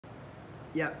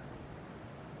Yeah.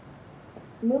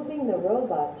 Moving the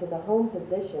robot to the home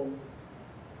position.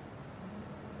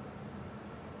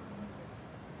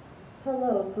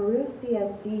 Hello Peru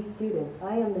CSD students,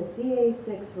 I am the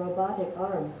ZA6 robotic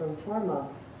arm from Tormach.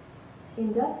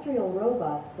 Industrial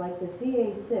robots like the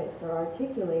ZA6 are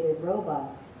articulated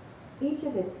robots. Each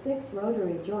of its 6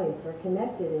 rotary joints are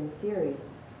connected in series.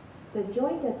 The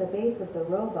joint at the base of the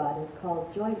robot is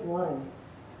called joint 1.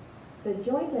 The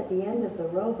joint at the end of the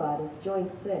robot is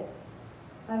joint 6.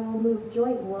 I will move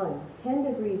joint 1 10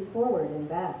 degrees forward and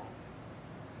back.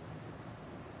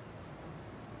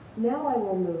 Now I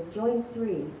will move joint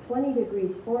 3 20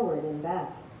 degrees forward and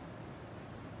back.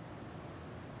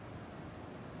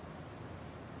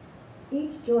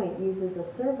 Each joint uses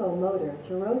a servo motor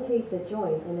to rotate the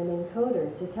joint and an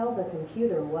encoder to tell the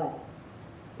computer what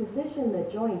position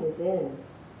the joint is in.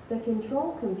 The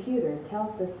control computer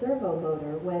tells the servo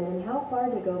motor when and how far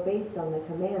to go based on the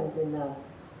commands in the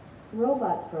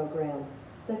robot program.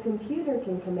 The computer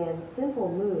can command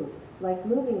simple moves, like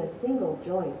moving a single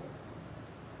joint.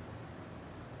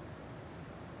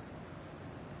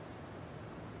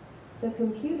 The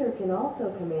computer can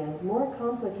also command more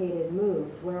complicated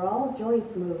moves where all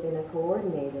joints move in a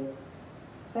coordinated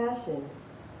fashion.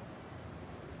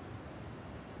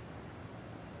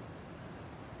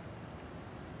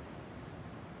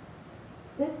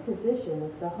 This position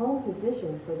is the home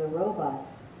position for the robot.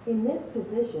 In this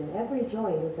position, every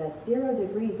joint is at 0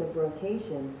 degrees of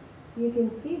rotation. You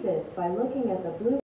can see this by looking at the blue